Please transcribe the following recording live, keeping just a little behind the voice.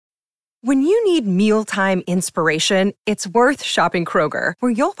When you need mealtime inspiration, it's worth shopping Kroger,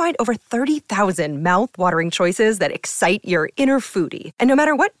 where you'll find over 30,000 mouth-watering choices that excite your inner foodie. And no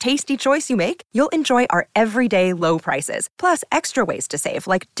matter what tasty choice you make, you'll enjoy our everyday low prices, plus extra ways to save,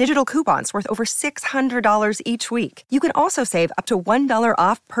 like digital coupons worth over $600 each week. You can also save up to $1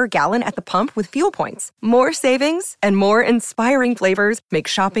 off per gallon at the pump with fuel points. More savings and more inspiring flavors make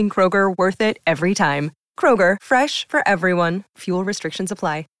shopping Kroger worth it every time. Kroger, fresh for everyone. Fuel restrictions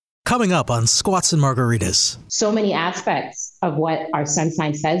apply. Coming up on Squats and Margaritas. So many aspects of what our sun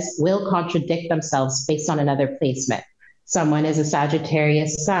sign says will contradict themselves based on another placement. Someone is a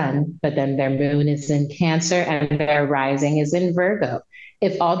Sagittarius sun, but then their moon is in Cancer and their rising is in Virgo.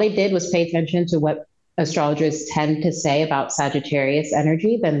 If all they did was pay attention to what astrologers tend to say about Sagittarius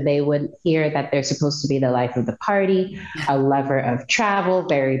energy, then they would hear that they're supposed to be the life of the party, a lover of travel,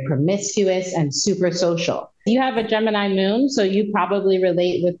 very promiscuous and super social. You have a Gemini moon, so you probably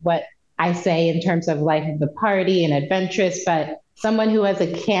relate with what I say in terms of life of the party and adventurous, but someone who has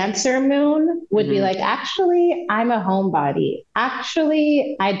a Cancer moon would be like, actually, I'm a homebody.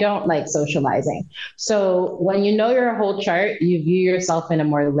 Actually, I don't like socializing. So when you know your whole chart, you view yourself in a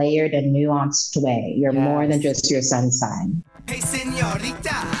more layered and nuanced way. You're more than just your sun sign. Hey,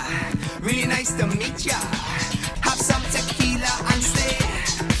 señorita, really nice to meet ya. Have some tequila and say,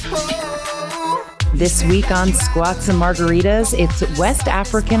 oh. This week on Squats and Margaritas, it's West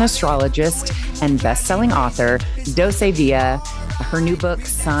African astrologist and best-selling author Dossé-Via. Her new book,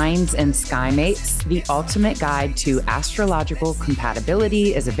 Signs and Skymates, The Ultimate Guide to Astrological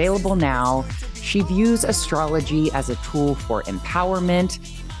Compatibility, is available now. She views astrology as a tool for empowerment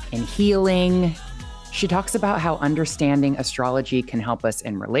and healing. She talks about how understanding astrology can help us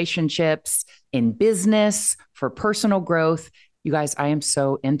in relationships, in business, for personal growth. You guys, I am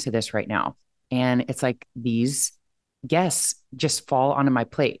so into this right now. And it's like these guests just fall onto my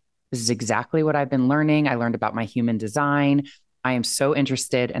plate. This is exactly what I've been learning. I learned about my human design. I am so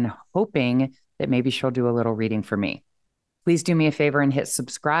interested and hoping that maybe she'll do a little reading for me. Please do me a favor and hit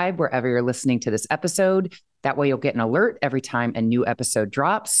subscribe wherever you're listening to this episode. That way you'll get an alert every time a new episode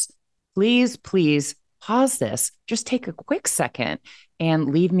drops. Please pause this. Just take a quick second and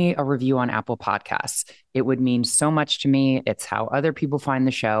leave me a review on Apple Podcasts. It would mean so much to me. It's how other people find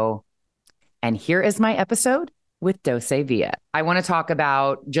the show. And here is my episode with Dossé-Via. I want to talk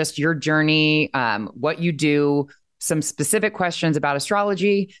about just your journey, what you do, some specific questions about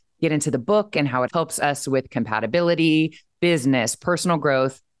astrology, get into the book and how it helps us with compatibility, business, personal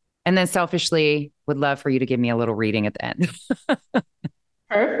growth, and then selfishly would love for you to give me a little reading at the end.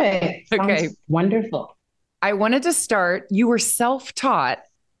 Perfect. Okay. Sounds wonderful. I wanted to start, you were self-taught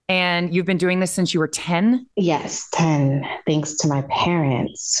and you've been doing this since you were 10? Yes, 10. Thanks to my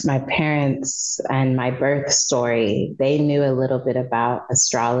parents. My parents and my birth story, they knew a little bit about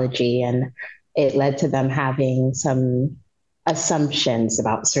astrology, and it led to them having some assumptions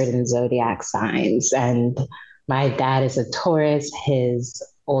about certain zodiac signs. And my dad is a Taurus. His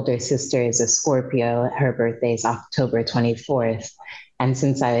older sister is a Scorpio. Her birthday is October 24th. And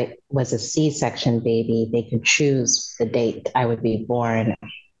since I was a C-section baby, they could choose the date I would be born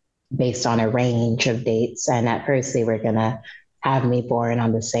based on a range of dates. And at first they were going to have me born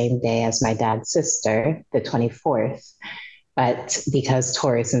on the same day as my dad's sister, the 24th. But because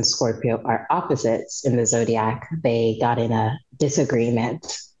Taurus and Scorpio are opposites in the zodiac, they got in a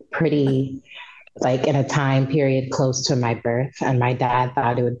disagreement pretty like in a time period close to my birth. And my dad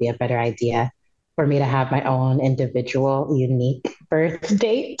thought it would be a better idea for me to have my own individual, unique birth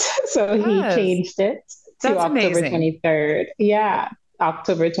date. So he changed it to That's October amazing. 23rd. Yeah,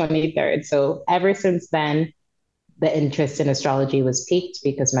 October 23rd. So ever since then, the interest in astrology was piqued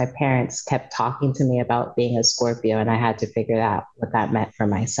because my parents kept talking to me about being a Scorpio, and I had to figure out what that meant for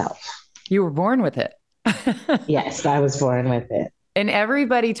myself. You were born with it. Yes, I was born with it. And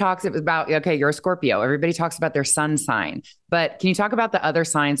everybody talks about, okay, you're a Scorpio. Everybody talks about their sun sign. But can you talk about the other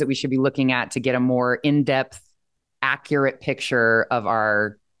signs that we should be looking at to get a more in-depth, accurate picture of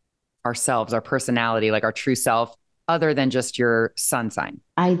ourselves, our personality, like our true self, other than just your sun sign?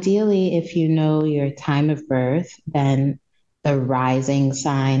 Ideally, if you know your time of birth, then the rising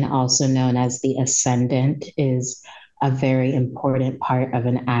sign, also known as the ascendant, is a very important part of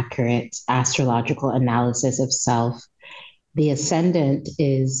an accurate astrological analysis of self. The ascendant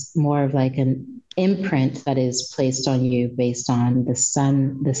is more of like an imprint that is placed on you based on the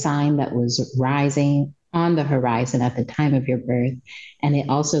sun, the sign that was rising on the horizon at the time of your birth. And it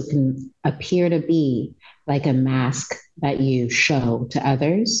also can appear to be like a mask that you show to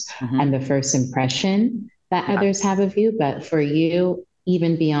others and the first impression that others have of you. But for you,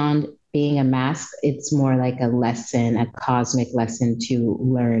 even beyond being a mask, it's more like a lesson, a cosmic lesson to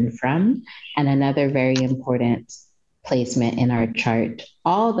learn from. And another very important placement in our chart,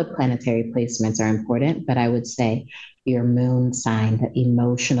 all the planetary placements are important, but I would say your moon sign, the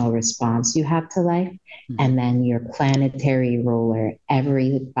emotional response you have to life, and then your planetary ruler.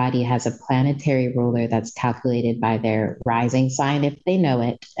 Everybody has a planetary ruler that's calculated by their rising sign if they know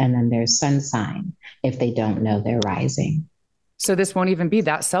it, and then their sun sign if they don't know their rising. So this won't even be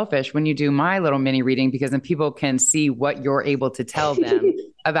that selfish when you do my little mini reading, because then people can see what you're able to tell them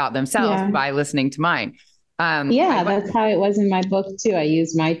about themselves by listening to mine. That's how it was in my book too. I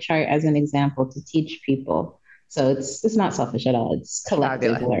use my chart as an example to teach people. So it's not selfish at all. It's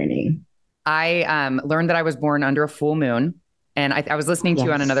collective learning. I learned that I was born under a full moon. And I was listening to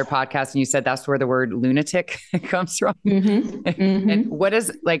you on another podcast, and you said that's where the word lunatic comes from. And what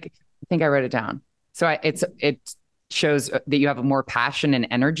is, like, I think I wrote it down. So it shows that you have more passion and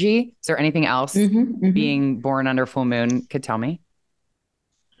energy. Is there anything else being born under full moon could tell me?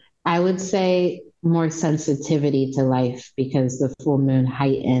 I would say more sensitivity to life, because the full moon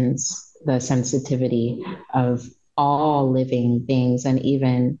heightens the sensitivity of all living things, and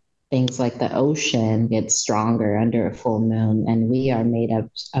even things like the ocean get stronger under a full moon. And we are made up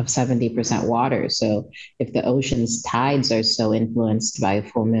of 70% water. So if the ocean's tides are so influenced by a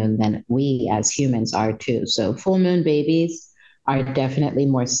full moon, then we as humans are too. So full moon babies are definitely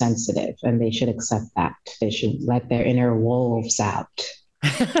more sensitive, and they should accept that. They should let their inner wolves out.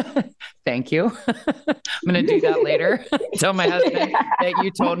 Thank you. I'm going to do that later. Tell my husband that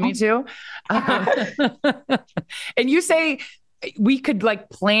you told me to. And you say we could like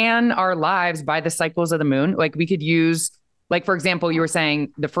plan our lives by the cycles of the moon. Like we could use, like, for example, you were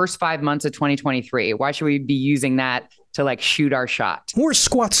saying the first 5 months of 2023. Why should we be using that to like shoot our shot? More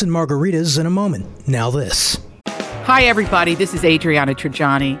Squats and Margaritas in a moment. Now this. Hi, everybody. This is Adriana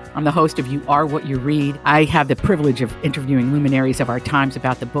Trajani. I'm the host of You Are What You Read. I have the privilege of interviewing luminaries of our times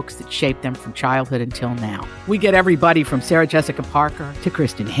about the books that shaped them from childhood until now. We get everybody from Sarah Jessica Parker to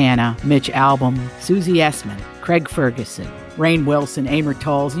Kristen Hanna, Mitch Albom, Susie Essman, Craig Ferguson, Rainn Wilson, Amor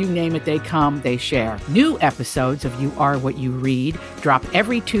Tolls, you name it, they come, they share. New episodes of You Are What You Read drop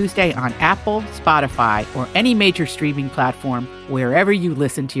every Tuesday on Apple, Spotify, or any major streaming platform wherever you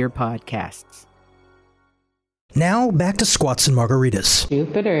listen to your podcasts. Now back to Squats and Margaritas.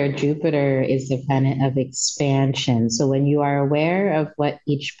 Jupiter is the planet of expansion. So when you are aware of what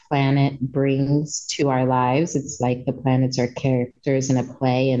each planet brings to our lives, it's like the planets are characters in a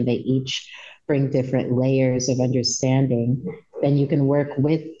play, and they each bring different layers of understanding. Then you can work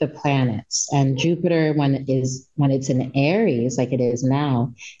with the planets. And Jupiter, when it's in Aries, like it is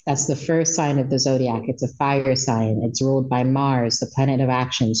now, that's the first sign of the zodiac. It's a fire sign. It's ruled by Mars, the planet of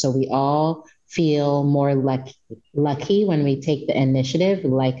action. So we all feel more lucky when we take the initiative,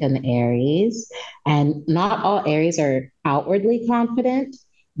 like an Aries. And not all Aries are outwardly confident,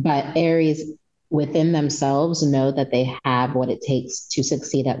 but Aries within themselves know that they have what it takes to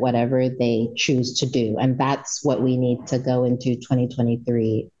succeed at whatever they choose to do. And that's what we need to go into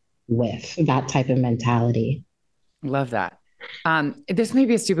 2023 with, that type of mentality. Love that. This may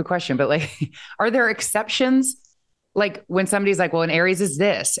be a stupid question, but like, are there exceptions? Like when somebody's like, well, an Aries is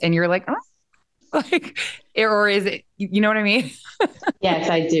this, and you're like, oh. Like, or is it, you know what I mean? Yes,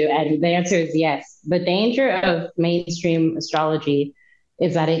 I do. And the answer is yes. The danger of mainstream astrology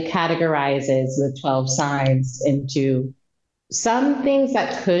is that it categorizes the 12 signs into some things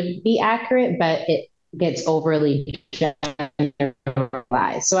that could be accurate, but it gets overly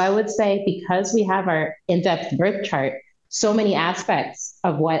generalized. So I would say, because we have our in-depth birth chart, so many aspects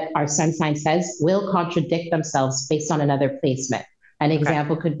of what our sun sign says will contradict themselves based on another placement. An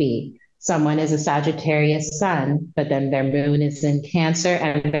example could be, someone is a Sagittarius sun, but then their moon is in Cancer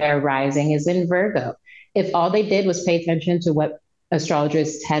and their rising is in Virgo. If all they did was pay attention to what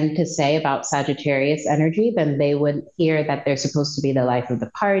astrologers tend to say about Sagittarius energy, then they would hear that they're supposed to be the life of the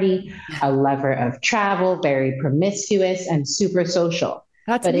party, a lover of travel, very promiscuous and super social.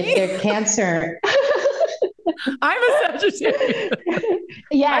 But me. If they're Cancer... I'm a Sagittarius.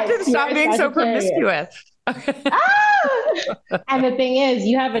 Yes, I can stop being so promiscuous. And the thing is,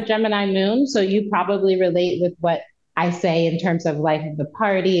 you have a Gemini moon, so you probably relate with what I say in terms of life of the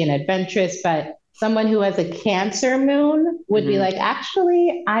party and adventurous, but someone who has a Cancer moon would be like,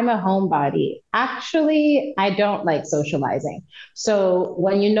 actually, I'm a homebody. Actually, I don't like socializing. So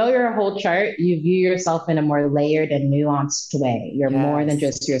when you know your whole chart, you view yourself in a more layered and nuanced way. You're more than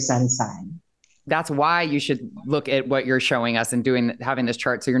just your sun sign. That's why you should look at what you're showing us and having this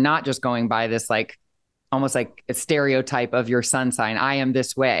chart. So you're not just going by this, like, almost like a stereotype of your sun sign. I am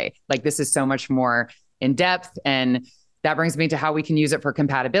this way. Like, this is so much more in depth. And that brings me to how we can use it for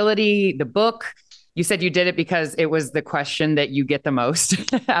compatibility. The book, you said you did it because it was the question that you get the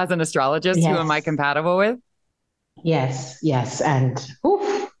most as an astrologist. Yes. Who am I compatible with? Yes, yes. And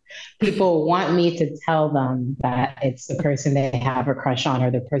people want me to tell them that it's the person they have a crush on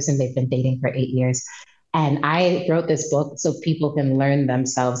or the person they've been dating for 8 years. And I wrote this book so people can learn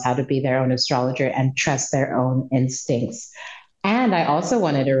themselves how to be their own astrologer and trust their own instincts. And I also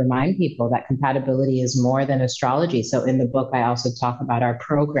wanted to remind people that compatibility is more than astrology. So in the book, I also talk about our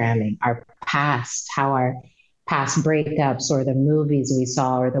programming, our past, how our past breakups or the movies we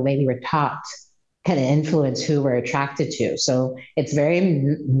saw or the way we were taught can influence who we're attracted to. So it's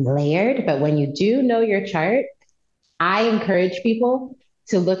very layered, but when you do know your chart, I encourage people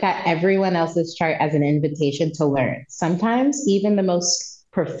to look at everyone else's chart as an invitation to learn. Sometimes even the most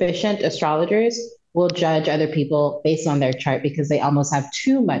proficient astrologers will judge other people based on their chart because they almost have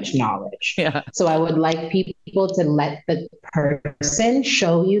too much knowledge. Yeah. So I would like people to let the person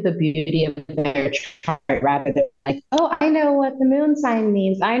show you the beauty of their chart rather than like, oh, I know what the moon sign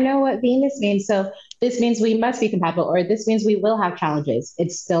means. I know what Venus means. So this means we must be compatible, or this means we will have challenges.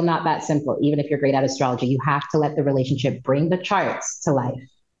 It's still not that simple. Even if you're great at astrology, you have to let the relationship bring the charts to life.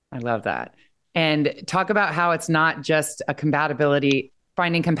 I love that. And talk about how it's not just a compatibility,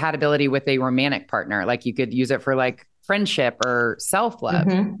 finding compatibility with a romantic partner. Like you could use it for like friendship or self-love.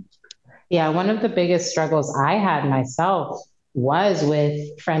 Mm-hmm. Yeah. One of the biggest struggles I had myself was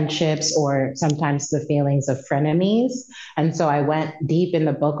with friendships or sometimes the feelings of frenemies. And so I went deep in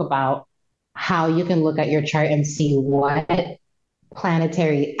the book about how you can look at your chart and see what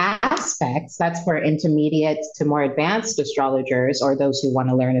planetary aspects, that's for intermediate to more advanced astrologers or those who want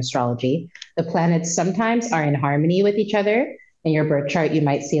to learn astrology. The planets sometimes are in harmony with each other. In your birth chart, you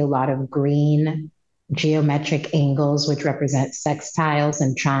might see a lot of green geometric angles, which represent sextiles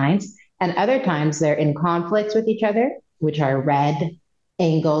and trines. And other times they're in conflict with each other, which are red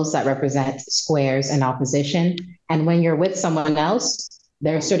angles that represent squares and opposition. And when you're with someone else,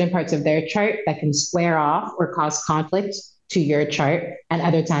 there are certain parts of their chart that can square off or cause conflict to your chart, and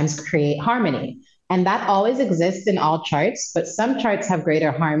other times create harmony. And that always exists in all charts, but some charts have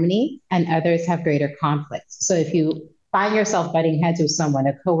greater harmony and others have greater conflict. So if you find yourself butting heads with someone,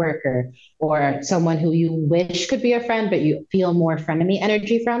 a coworker, or someone who you wish could be a friend, but you feel more frenemy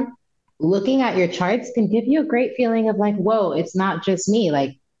energy from, looking at your charts can give you a great feeling of like, whoa, it's not just me.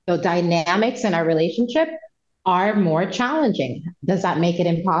 Like the dynamics in our relationship are more challenging. Does that make it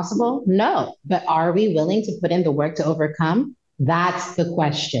impossible? No. But are we willing to put in the work to overcome? That's the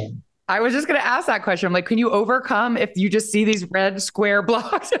question. I was just going to ask that question. I'm like, can you overcome if you just see these red square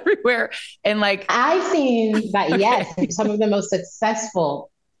blocks everywhere? And like, I've seen that, yes, some of the most successful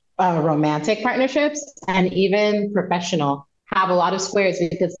romantic partnerships and even professional have a lot of squares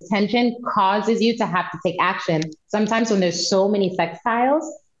because tension causes you to have to take action. Sometimes when there's so many sextiles,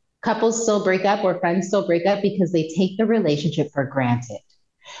 couples still break up or friends still break up because they take the relationship for granted.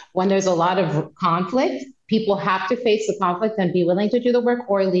 When there's a lot of conflict, people have to face the conflict and be willing to do the work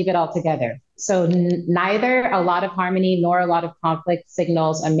or leave it altogether. So neither a lot of harmony nor a lot of conflict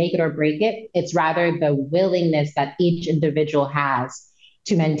signals a make it or break it. It's rather the willingness that each individual has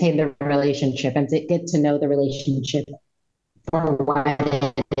to maintain the relationship and to get to know the relationship for what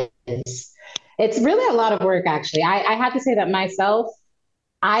it is. It's really a lot of work, actually. I had to say that myself,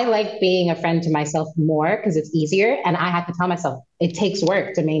 I like being a friend to myself more because it's easier. And I have to tell myself it takes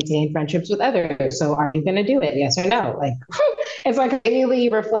work to maintain friendships with others. So are you going to do it? Yes or no? Like, it's like a daily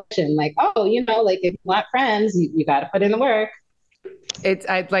reflection. Like, oh, like if you want friends, you got to put in the work. It's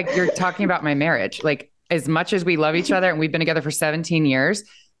like you're talking about my marriage. Like as much as we love each other and we've been together for 17 years,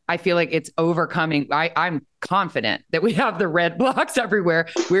 I feel like it's overcoming. I'm confident that we have the red blocks everywhere.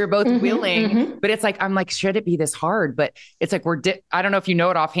 We're both willing, but it's like, I'm like, should it be this hard? But it's like, I don't know if you know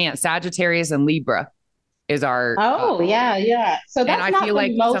it offhand, Sagittarius and Libra is our. Oh, yeah. So that's not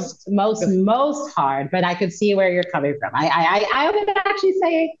the most hard, but I could see where you're coming from. I would actually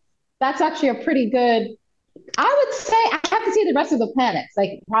say that's actually a pretty good, I would say I have to see the rest of the planets.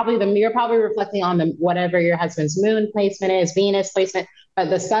 Like you're probably reflecting on whatever your husband's moon placement is, Venus placement, but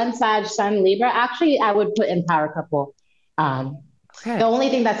the Sun, Sag, Sun, Libra, actually I would put in power couple. Okay. The only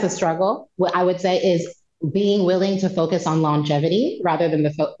thing that's a struggle, what I would say, is being willing to focus on longevity rather than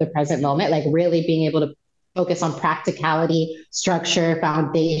the present moment, like really being able to focus on practicality, structure,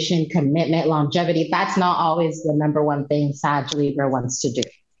 foundation, commitment, longevity. That's not always the number one thing Sag Libra wants to do.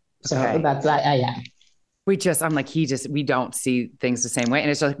 So that's, yeah. I'm like, we don't see things the same way. And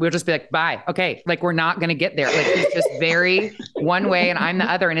it's just, we'll just be like, bye. Okay. Like, we're not going to get there. Like, he's just very one way and I'm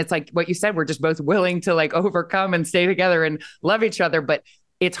the other. And it's like what you said, we're just both willing to like overcome and stay together and love each other. But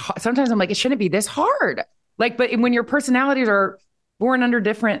sometimes I'm like, it shouldn't be this hard. Like, but when your personalities are born under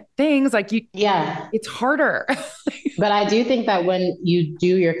different things, like it's harder. But I do think that when you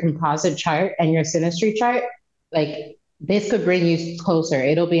do your composite chart and your synastry chart, like this could bring you closer.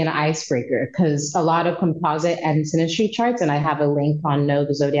 It'll be an icebreaker because a lot of composite and synastry charts, and I have a link on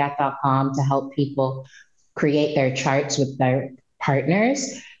knowthezodiac.com to help people create their charts with their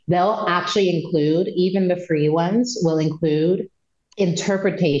partners. They'll actually include, even the free ones will include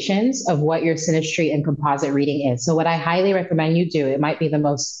interpretations of what your synastry and composite reading is. So what I highly recommend you do, it might be the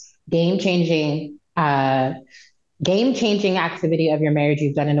most game-changing activity of your marriage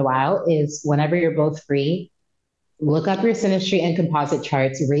you've done in a while, is whenever you're both free, look up your synastry and composite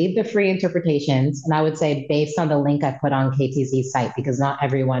charts, read the free interpretations. And I would say based on the link I put on KTZ's site, because not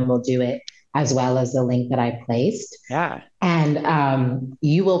everyone will do it as well as the link that I placed. Yeah. And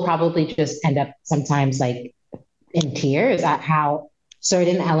you will probably just end up sometimes like in tears at how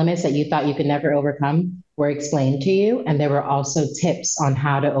certain elements that you thought you could never overcome were explained to you. And there were also tips on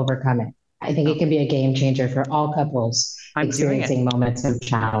how to overcome it. I think it can be a game changer for all couples experiencing moments of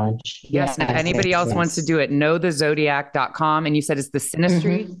challenge. Yes. If anybody else wants to do it, knowthezodiac.com. And you said it's the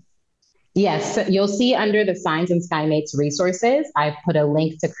synastry? Mm-hmm. Yes. So you'll see under the Signs and Skymates resources, I put a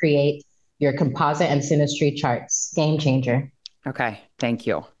link to create your composite and synastry charts. Game changer. Okay. Thank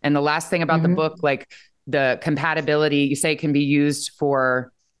you. And the last thing about the book, like the compatibility, you say can be used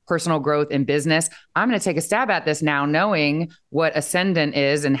for personal growth in business. I'm going to take a stab at this now, knowing what ascendant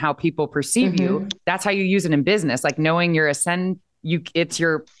is and how people perceive you. That's how you use it in business. Like knowing your it's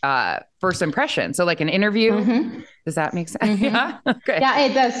your first impression. So like an interview, does that make sense? Yeah. Okay. Yeah,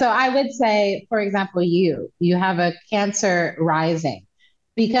 it does. So I would say, for example, you have a Cancer rising.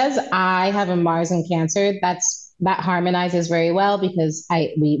 Because I have a Mars in Cancer, that harmonizes very well because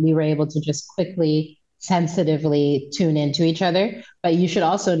we were able to just quickly, sensitively tune into each other. But you should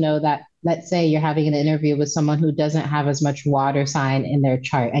also know that, let's say you're having an interview with someone who doesn't have as much water sign in their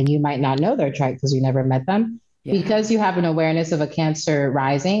chart, and you might not know their chart because you never met them. Yeah. Because you have an awareness of a Cancer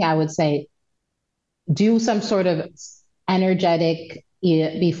rising, I would say do some sort of energetic,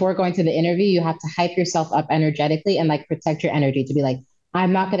 before going to the interview, you have to hype yourself up energetically and like protect your energy to be like,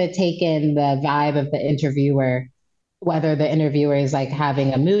 I'm not going to take in the vibe of the interviewer, whether the interviewer is like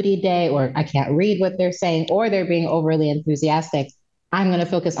having a moody day or I can't read what they're saying or they're being overly enthusiastic. I'm going to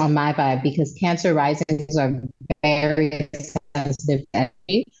focus on my vibe because Cancer risings are very sensitive to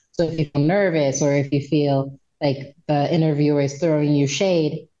energy. So if you feel nervous or if you feel like the interviewer is throwing you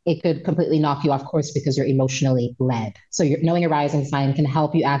shade, it could completely knock you off course because you're emotionally led. So knowing your rising sign can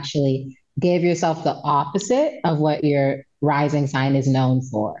help you actually give yourself the opposite of what your rising sign is known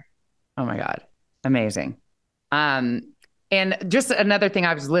for. Oh my God. Amazing. And just another thing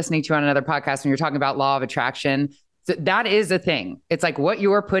I was listening to on another podcast when you're talking about law of attraction, so that is a thing. It's like what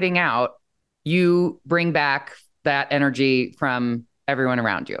you're putting out, you bring back that energy from everyone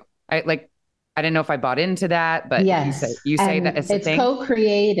around you. I didn't know if I bought into that, but yes. you say that it's a thing. It's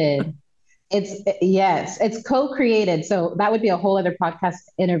co-created. It's co-created. So that would be a whole other podcast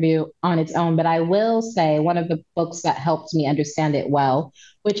interview on its own. But I will say one of the books that helped me understand it well,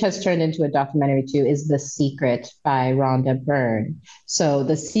 which has turned into a documentary too, is The Secret by Rhonda Byrne. So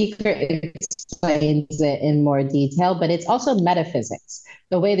The Secret explains it in more detail, but it's also metaphysics.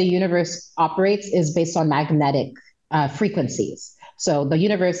 The way the universe operates is based on magnetic frequencies. So the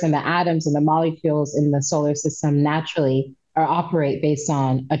universe and the atoms and the molecules in the solar system naturally operate based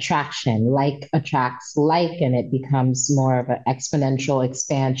on attraction. Like attracts like, and it becomes more of an exponential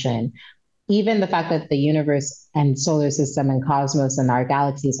expansion. Even the fact that the universe and solar system and cosmos and our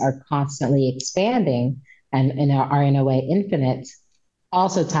galaxies are constantly expanding and are in a way infinite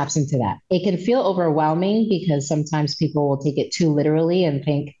also taps into that. It can feel overwhelming because sometimes people will take it too literally and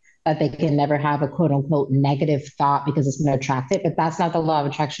think that they can never have a quote unquote negative thought because it's going to attract it, but that's not the law of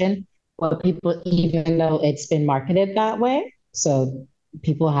attraction. Well, people, even though it's been marketed that way, so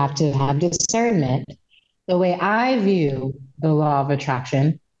people have to have discernment. The way I view the law of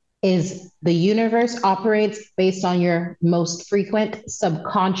attraction is the universe operates based on your most frequent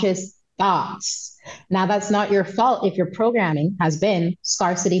subconscious thoughts. Now, that's not your fault if your programming has been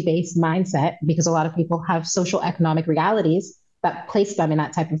scarcity-based mindset, because a lot of people have social economic realities that place them in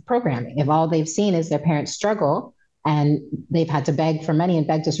that type of programming. If all they've seen is their parents struggle, and they've had to beg for money and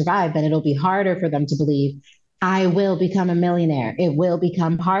beg to survive, then it'll be harder for them to believe, I will become a millionaire. It will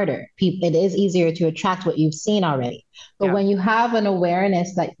become harder. It is easier to attract what you've seen already. But when you have an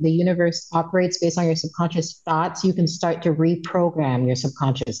awareness that the universe operates based on your subconscious thoughts, you can start to reprogram your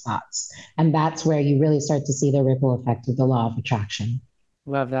subconscious thoughts. And that's where you really start to see the ripple effect of the law of attraction.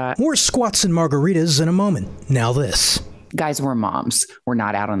 Love that. More Squats and Margaritas in a moment. Now this. Guys, we're moms. We're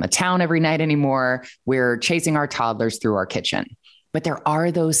not out on the town every night anymore. We're chasing our toddlers through our kitchen. But there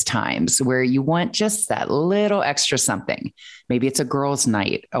are those times where you want just that little extra something. Maybe it's a girls'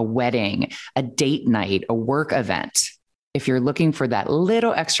 night, a wedding, a date night, a work event. If you're looking for that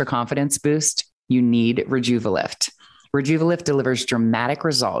little extra confidence boost, you need Rejuvalift. Rejuvalift delivers dramatic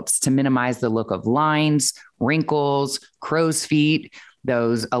results to minimize the look of lines, wrinkles, crow's feet,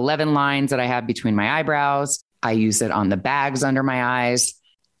 those 11 lines that I have between my eyebrows. I use it on the bags under my eyes.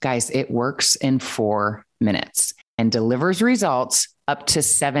 Guys, it works in 4 minutes and delivers results up to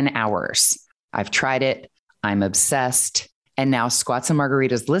 7 hours. I've tried it. I'm obsessed. And now Squats and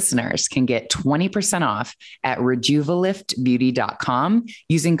Margaritas listeners can get 20% off at rejuvaliftbeauty.com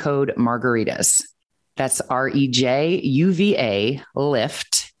using code Margaritas. That's REJUVA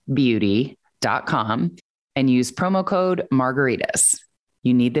liftbeauty.com and use promo code Margaritas.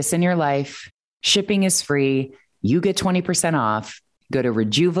 You need this in your life. Shipping is free. You get 20% off. Go to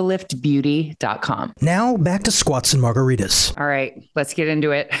rejuvaliftbeauty.com. Now back to Squats and Margaritas. All right, let's get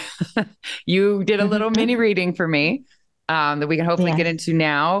into it. You did a little mini reading for me that we can hopefully get into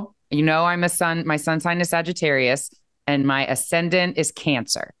now. You know, my sun sign is Sagittarius and my ascendant is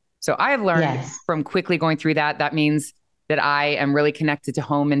Cancer. So I have learned from quickly going through that means that I am really connected to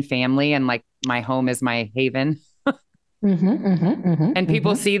home and family, and like my home is my haven. And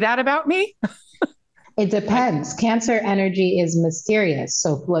people see that about me. It depends. Cancer energy is mysterious.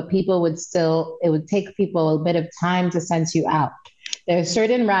 So what people would it would take people a bit of time to sense you out. There are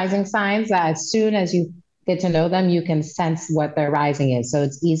certain rising signs that as soon as you get to know them, you can sense what their rising is. So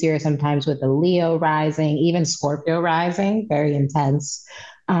it's easier sometimes with the Leo rising, even Scorpio rising, very intense,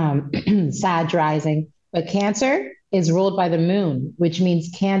 Sag rising. But Cancer is ruled by the moon, which means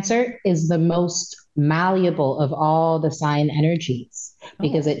Cancer is the most malleable of all the sign energies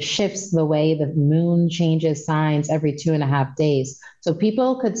because it shifts the way the moon changes signs every 2.5 days. So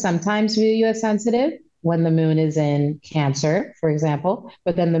people could sometimes view you as sensitive when the moon is in Cancer, for example,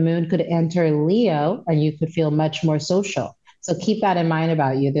 but then the moon could enter Leo and you could feel much more social. So keep that in mind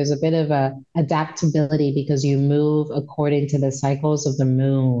about you. There's a bit of a adaptability because you move according to the cycles of the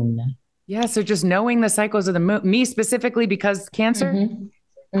moon. Yeah. So just knowing the cycles of the moon, me specifically because Cancer.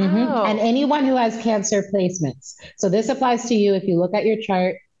 Oh. And anyone who has Cancer placements. So this applies to you if you look at your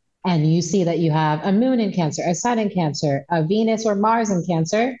chart and you see that you have a moon in Cancer, a sun in Cancer, a Venus or Mars in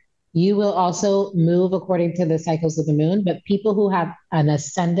Cancer, you will also move according to the cycles of the moon. But people who have an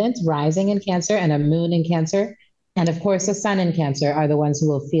ascendant rising in Cancer and a moon in Cancer, and of course a sun in Cancer, are the ones who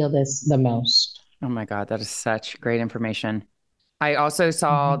will feel this the most. Oh my God, that is such great information. I also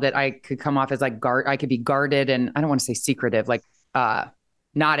saw that I could come off as like I could be guarded and I don't want to say secretive, like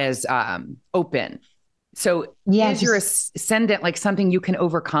not as open. So is your ascendant like something you can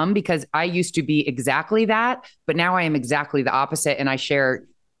overcome? Because I used to be exactly that, but now I am exactly the opposite. And I share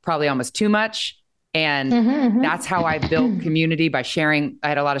probably almost too much. And that's how I built community, by sharing. I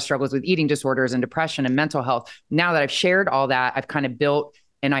had a lot of struggles with eating disorders and depression and mental health. Now that I've shared all that, I've kind of built,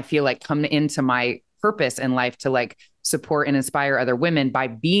 and I feel like come into my purpose in life to like support and inspire other women by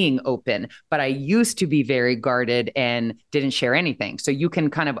being open. But I used to be very guarded and didn't share anything. So you can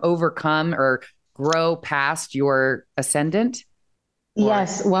kind of overcome or grow past your ascendant?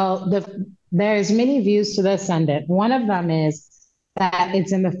 Yes. Well, there's many views to the ascendant. One of them is that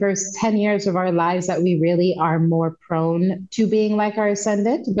it's in the first 10 years of our lives that we really are more prone to being like our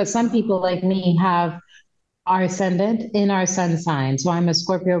ascendant. But some people like me have our ascendant in our sun sign. So I'm a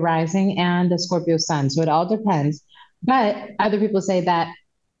Scorpio rising and a Scorpio sun. So it all depends. But other people say that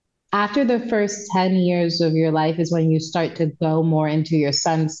after the first 10 years of your life is when you start to go more into your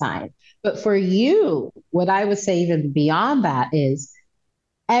sun sign. But for you, what I would say even beyond that is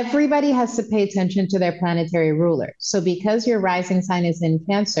everybody has to pay attention to their planetary ruler. So because your rising sign is in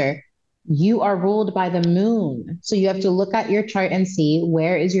Cancer, you are ruled by the moon. So you have to look at your chart and see,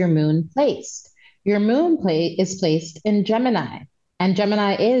 where is your moon placed? Your moon is placed in Gemini. And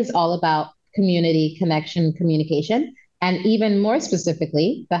Gemini is all about community, connection, communication. And even more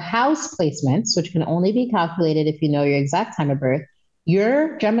specifically, the house placements, which can only be calculated if you know your exact time of birth.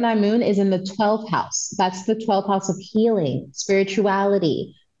 Your Gemini moon is in the 12th house. That's the 12th house of healing,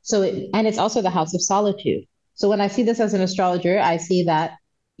 spirituality. And it's also the house of solitude. So when I see this as an astrologer, I see that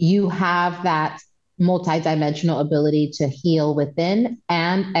you have that multidimensional ability to heal within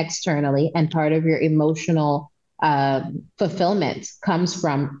and externally. And part of your emotional fulfillment comes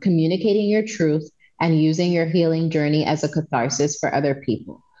from communicating your truth and using your healing journey as a catharsis for other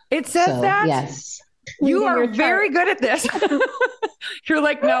people. It says that? Yes. You are very good at this. You're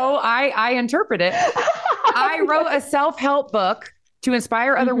like, no, I interpret it. I wrote a self-help book to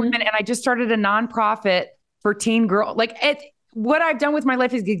inspire other women. And I just started a nonprofit for teen girl. Like what I've done with my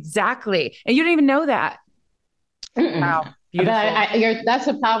life is exactly, and you don't even know that. Wow. Beautiful. That's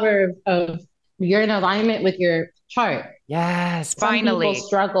the power of you're in alignment with your chart. Yes, Some finally. people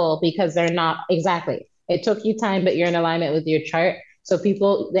struggle because they're not exactly. It took you time, but you're in alignment with your chart. So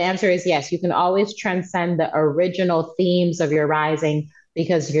the answer is yes. You can always transcend the original themes of your rising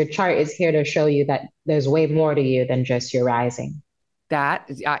because your chart is here to show you that there's way more to you than just your rising. That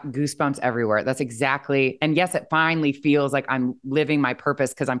goosebumps everywhere. That's exactly. And yes, it finally feels like I'm living my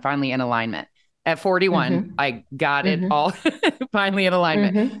purpose because I'm finally in alignment. At 41, I got it all finally in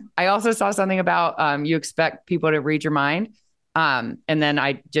alignment. I also saw something about you expect people to read your mind. And then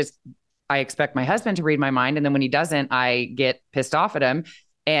I expect my husband to read my mind. And then when he doesn't, I get pissed off at him.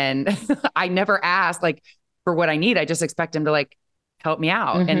 And I never ask like for what I need. I just expect him to like help me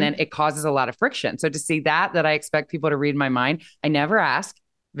out. And then it causes a lot of friction. So to see that I expect people to read my mind, I never ask.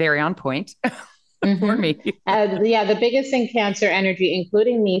 Very on point. For me. The biggest in Cancer energy,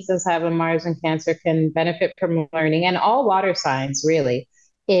 including me, since I have a Mars in Cancer, can benefit from learning, and all water signs really,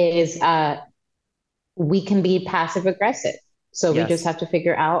 is we can be passive aggressive. So we just have to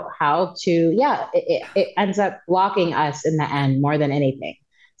figure out how to, it ends up blocking us in the end more than anything.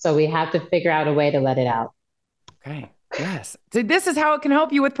 So we have to figure out a way to let it out. Okay. Yes. So this is how it can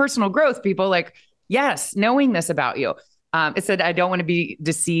help you with personal growth, people. Like, yes, knowing this about you. It said, I don't want to be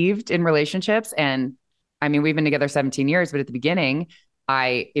deceived in relationships. And I mean, we've been together 17 years, but at the beginning,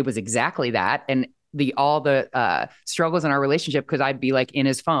 it was exactly that. And all the struggles in our relationship, because I'd be like in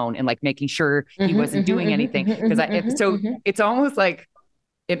his phone and like making sure he wasn't doing anything. It's almost like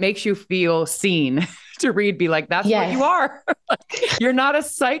it makes you feel seen to read, be like, that's what you are. You're not a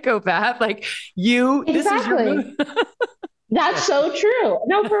psychopath. Like exactly. That's so true.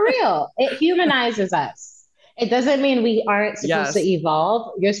 No, for real. It humanizes us. It doesn't mean we aren't supposed to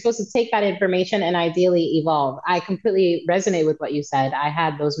evolve. You're supposed to take that information and ideally evolve. I completely resonate with what you said. I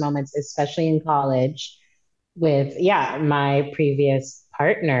had those moments, especially in college with, my previous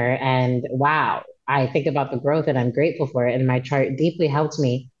partner. And wow, I think about the growth and I'm grateful for it. And my chart deeply helped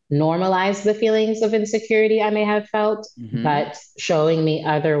me normalize the feelings of insecurity I may have felt, but showing me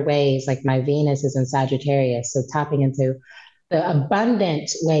other ways, like my Venus is in Sagittarius. So tapping into the abundant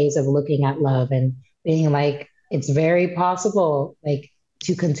ways of looking at love and being like, it's very possible, like,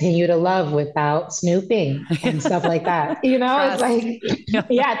 to continue to love without snooping and stuff like that. You know, it's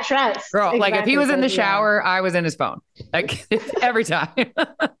like, trust. Girl, exactly. Like if he was in the shower, I was in his phone, like every time.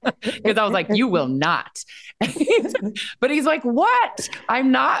 Because I was like, you will not. But he's like, what?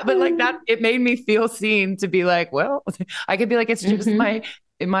 I'm not. But like that, it made me feel seen to be like, well, I could be like, it's just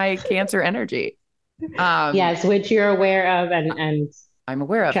my Cancer energy. Yes, which you're aware of and I'm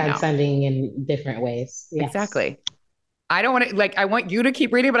aware of transcending in different ways. Yes. Exactly. I don't want to, like, I want you to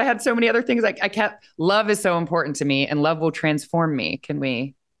keep reading, but I had so many other things. Like love is so important to me and love will transform me. Can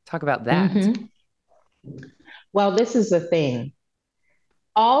we talk about that? Well, this is the thing.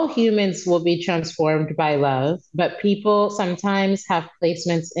 All humans will be transformed by love, but people sometimes have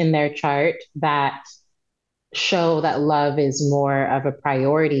placements in their chart that show that love is more of a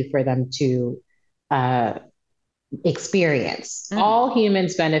priority for them to experience. All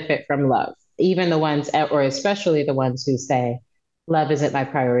humans benefit from love, even the ones, or especially the ones who say, love isn't my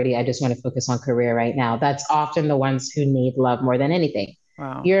priority. I just want to focus on career right now. That's often the ones who need love more than anything.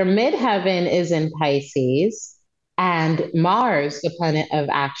 Wow. Your midheaven is in Pisces, and Mars, the planet of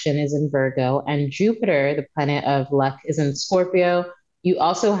action, is in Virgo, and Jupiter, the planet of luck, is in Scorpio. You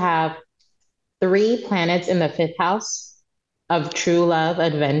also have 3 planets in the 5th house of true love,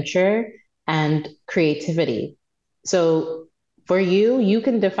 adventure, and creativity. So for you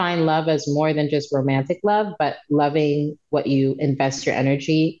can define love as more than just romantic love, but loving what you invest your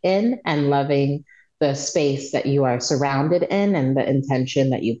energy in and loving the space that you are surrounded in and the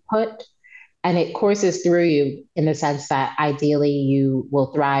intention that you put. And it courses through you in the sense that ideally you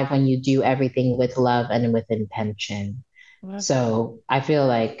will thrive when you do everything with love and with intention. So I feel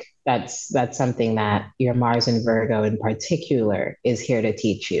like that's something that your Mars and Virgo in particular is here to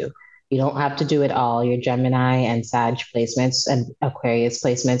teach you. You don't have to do it all. Your Gemini and Sag placements and Aquarius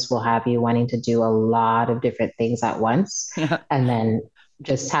placements will have you wanting to do a lot of different things at once. And then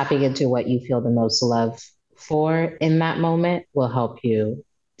just tapping into what you feel the most love for in that moment will help you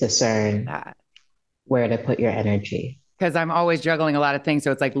discern where to put your energy. Because I'm always juggling a lot of things.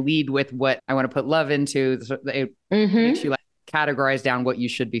 So it's like lead with what I want to put love into. So it makes you like categorize down what you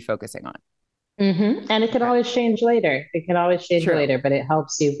should be focusing on. And it can always change later. But it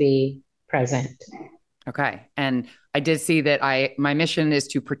helps you be present. Okay. And I did see that my mission is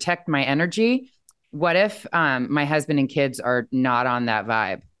to protect my energy. What if my husband and kids are not on that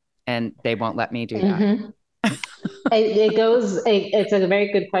vibe and they won't let me do that? It's a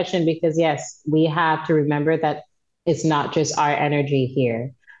very good question because, yes, we have to remember that it's not just our energy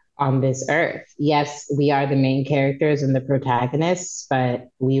here on this earth. Yes, we are the main characters and the protagonists, but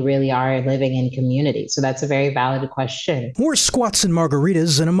we really are living in community. So that's a very valid question. More squats and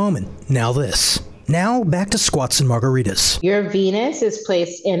margaritas in a moment. Now this. Now back to squats and margaritas. Your Venus is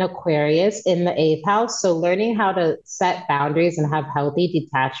placed in Aquarius in the eighth house. So learning how to set boundaries and have healthy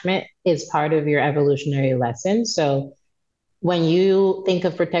detachment is part of your evolutionary lesson. So when you think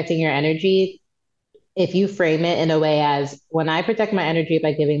of protecting your energy, if you frame it in a way as when I protect my energy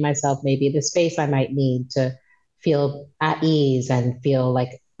by giving myself maybe the space I might need to feel at ease and feel like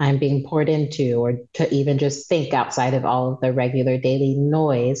I'm being poured into, or to even just think outside of all of the regular daily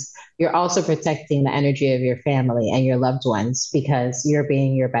noise, you're also protecting the energy of your family and your loved ones because you're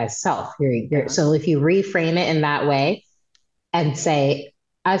being your best self. So if you reframe it in that way and say,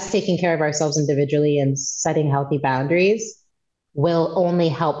 us taking care of ourselves individually and setting healthy boundaries will only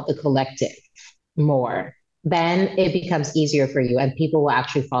help the collective more, then it becomes easier for you and people will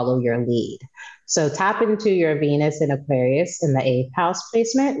actually follow your lead. So tap into your Venus in Aquarius in the eighth house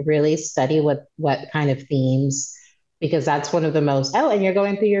placement, really study what kind of themes, because that's one of the most, and you're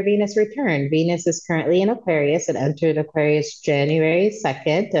going through your Venus return. Venus is currently in Aquarius. It entered Aquarius January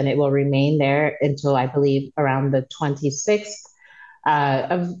 2nd, and it will remain there until I believe around the 26th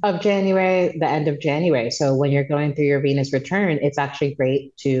of January, the end of January. So when you're going through your Venus return, it's actually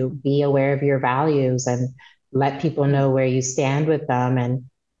great to be aware of your values and let people know where you stand with them and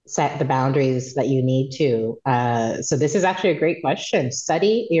set the boundaries that you need to. So this is actually a great question.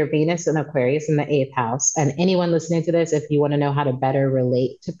 Study your Venus and Aquarius in the eighth house. And anyone listening to this, if you want to know how to better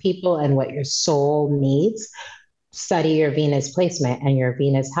relate to people and what your soul needs, study your Venus placement and your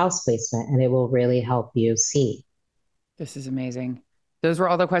Venus house placement, and it will really help you see. This is amazing. Those were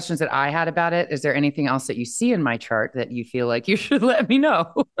all the questions that I had about it. Is there anything else that you see in my chart that you feel like you should let me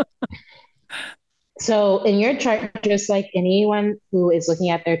know? So in your chart, just like anyone who is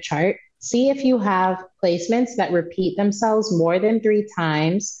looking at their chart, see if you have placements that repeat themselves more than 3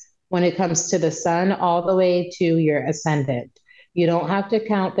 times when it comes to the sun all the way to your ascendant. You don't have to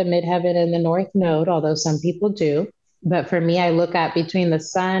count the midheaven and the north node, although some people do. But for me, I look at between the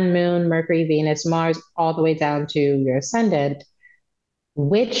sun, moon, Mercury, Venus, Mars, all the way down to your ascendant.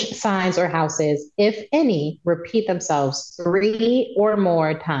 Which signs or houses, if any, repeat themselves 3 or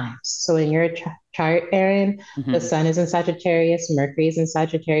more times? So in your chart, Erin, the sun is in Sagittarius, Mercury is in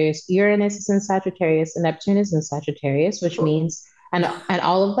Sagittarius, Uranus is in Sagittarius, and Neptune is in Sagittarius, which means, and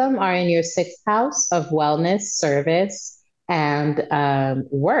all of them are in your 6th house of wellness, service, and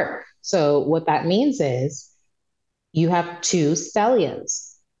work. So what that means is you have 2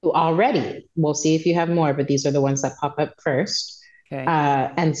 stelliums already. We'll see if you have more, but these are the ones that pop up first. Okay.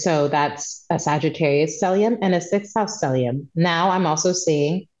 And so that's a Sagittarius stellium and a 6th house stellium. Now I'm also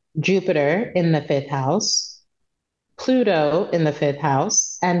seeing Jupiter in the 5th house, Pluto in the 5th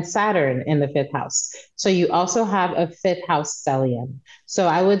house, and Saturn in the 5th house. So you also have a 5th house stellium. So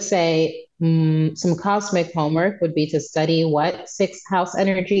I would say some cosmic homework would be to study what 6th house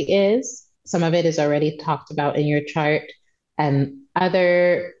energy is. Some of it is already talked about in your chart, and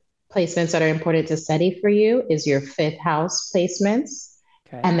other placements that are important to study for you is your 5th house placements,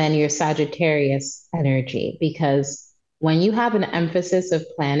 and then your Sagittarius energy, because when you have an emphasis of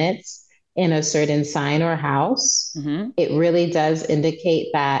planets in a certain sign or house, it really does indicate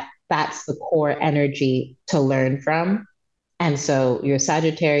that that's the core energy to learn from. And so your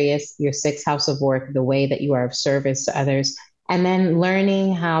Sagittarius, your 6th house of work, the way that you are of service to others, and then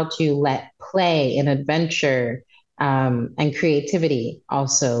learning how to let play and adventure and creativity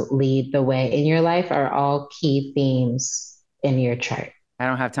also lead the way in your life are all key themes in your chart. I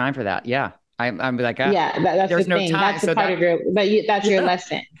don't have time for that. Yeah. I'm like, that's there's the no thing. time. That's a part of your, that's your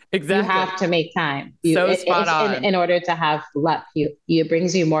lesson. Exactly. You have to make time. Spot on. In order to have luck, it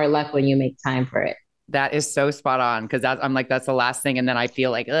brings you more luck when you make time for it. That is so spot on. Cause I'm like, that's the last thing. And then I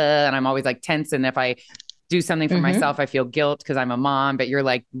feel like, and I'm always like tense. And if I do something for myself, I feel guilt because I'm a mom, but you're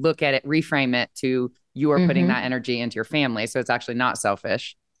like, look at it, reframe it to you are putting that energy into your family. So it's actually not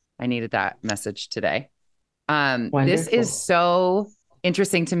selfish. I needed that message today. This is so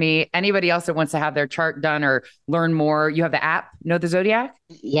interesting to me. Anybody else that wants to have their chart done or learn more, you have the app, Know the Zodiac?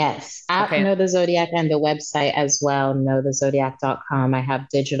 Yes. App Know the Zodiac, and the website as well, knowthezodiac.com. I have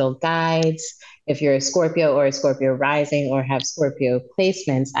digital guides. If you're a Scorpio or a Scorpio rising or have Scorpio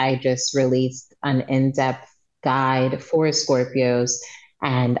placements, I just released an in-depth guide for Scorpios,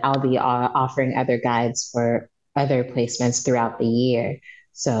 and I'll be offering other guides for other placements throughout the year.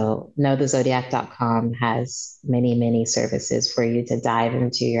 So knowthezodiac.com has many, many services for you to dive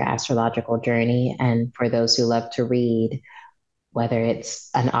into your astrological journey. And for those who love to read, whether it's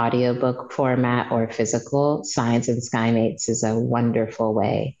an audiobook format or physical, Signs and Skymates is a wonderful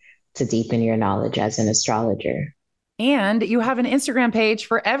way to deepen your knowledge as an astrologer. And you have an Instagram page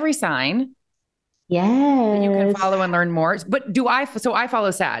for every sign. Yes. You can follow and learn more. But I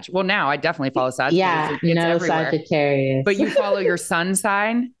follow Sag. Well, now I definitely follow Sag. Yeah, it's everywhere. Sagittarius. But you follow your sun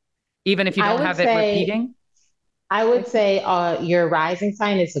sign, even if you don't have it repeating? I would say your rising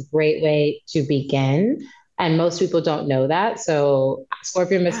sign is a great way to begin. And most people don't know that. So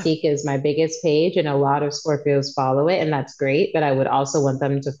Scorpio Mystique is my biggest page, and a lot of Scorpios follow it, and that's great. But I would also want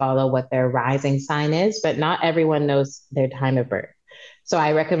them to follow what their rising sign is, but not everyone knows their time of birth. So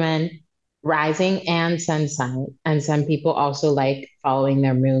I recommend rising and sun sign. And some people also like following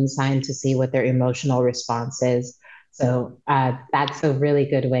their moon sign to see what their emotional response is. So that's a really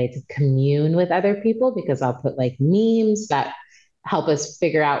good way to commune with other people, because I'll put like memes that help us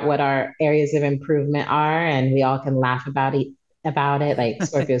figure out what our areas of improvement are, and we all can laugh about it. Like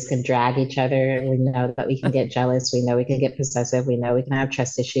Scorpios can drag each other. We know that we can get jealous. We know we can get possessive. We know we can have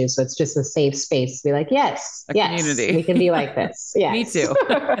trust issues. So it's just a safe space to be like, yes, community. We can be like this. Yes. Me too.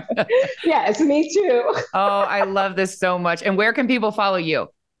 Yes, me too. Oh, I love this so much. And where can people follow you?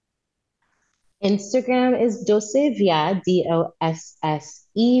 Instagram is Dossé-Via, Dossevia,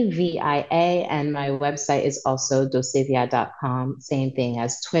 and my website is also dossevia.com, same thing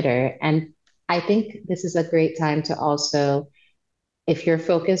as Twitter. And I think this is a great time to also, if you're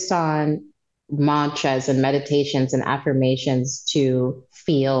focused on mantras and meditations and affirmations to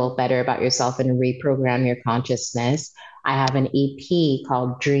feel better about yourself and reprogram your consciousness, I have an EP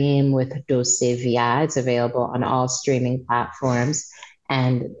called Dream with Dossé-Via. It's available on all streaming platforms.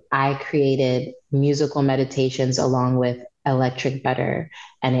 And I created musical meditations along with Electric Butter,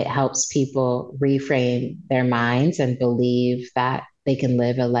 and it helps people reframe their minds and believe that they can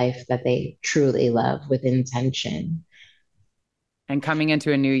live a life that they truly love with intention. And coming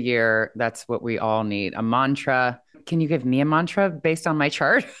into a new year, that's what we all need. A mantra. Can you give me a mantra based on my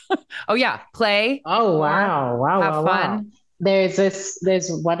chart? Oh yeah. Play. Oh, wow. Have fun. There's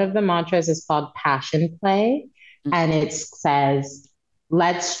one of the mantras is called Passion Play. Mm-hmm. And it says,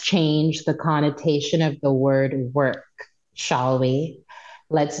 let's change the connotation of the word work, shall we?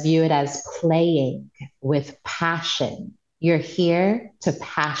 Let's view it as playing with passion. You're here to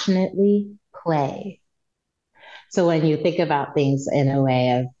passionately play. So when you think about things in a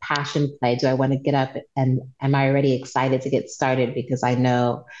way of passion play, do I want to get up and am I already excited to get started because I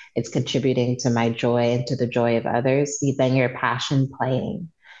know it's contributing to my joy and to the joy of others? Then you're passion playing.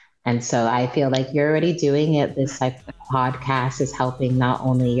 And so I feel like you're already doing it. This type of podcast is helping not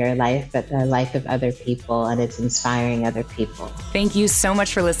only your life, but the life of other people, and it's inspiring other people. Thank you so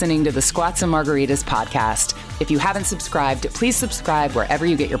much for listening to the Squats and Margaritas podcast. If you haven't subscribed, please subscribe wherever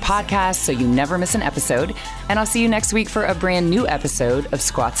you get your podcasts so you never miss an episode. And I'll see you next week for a brand new episode of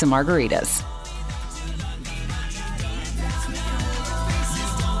Squats and Margaritas.